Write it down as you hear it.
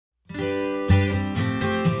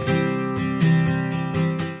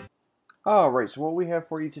Alright, so what we have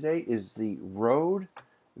for you today is the Rode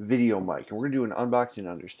VideoMic, and we're going to do an unboxing in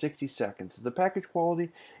under 60 seconds. The package quality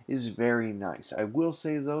is very nice. I will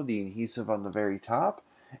say though, the adhesive on the very top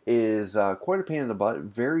is quite a pain in the butt,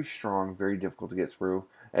 very strong, very difficult to get through,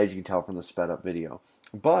 as you can tell from the sped up video.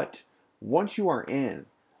 But once you are in,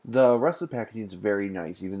 the rest of the packaging is very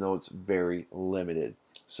nice, even though it's very limited.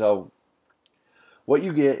 So what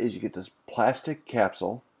you get is you get this plastic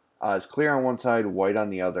capsule. It's clear on one side, white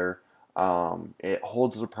on the other. It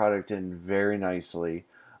holds the product in very nicely,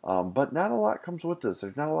 but not a lot comes with this.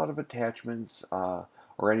 There's not a lot of attachments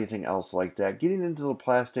or anything else like that. Getting into the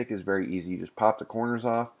plastic is very easy. You just pop the corners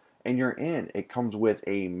off and you're in. It comes with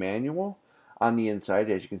a manual on the inside,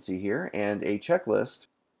 as you can see here, and a checklist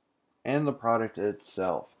and the product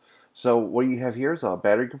itself. So what you have here is a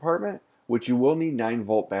battery compartment, which you will need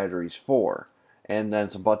 9-volt batteries for, and then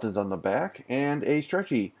some buttons on the back and a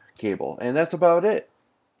stretchy cable, and that's about it.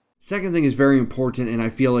 Second thing is very important, and I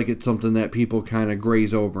feel like it's something that people kind of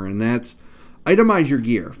graze over, and that's itemize your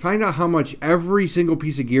gear. Find out how much every single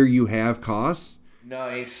piece of gear you have costs.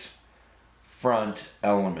 Nice front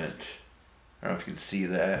element. I don't know if you can see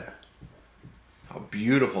that. How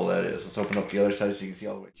beautiful that is. Let's open up the other side so you can see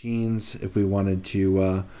all the way. Jeans, if we wanted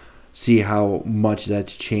to see how much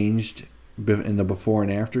that's changed in the before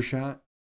and after shot.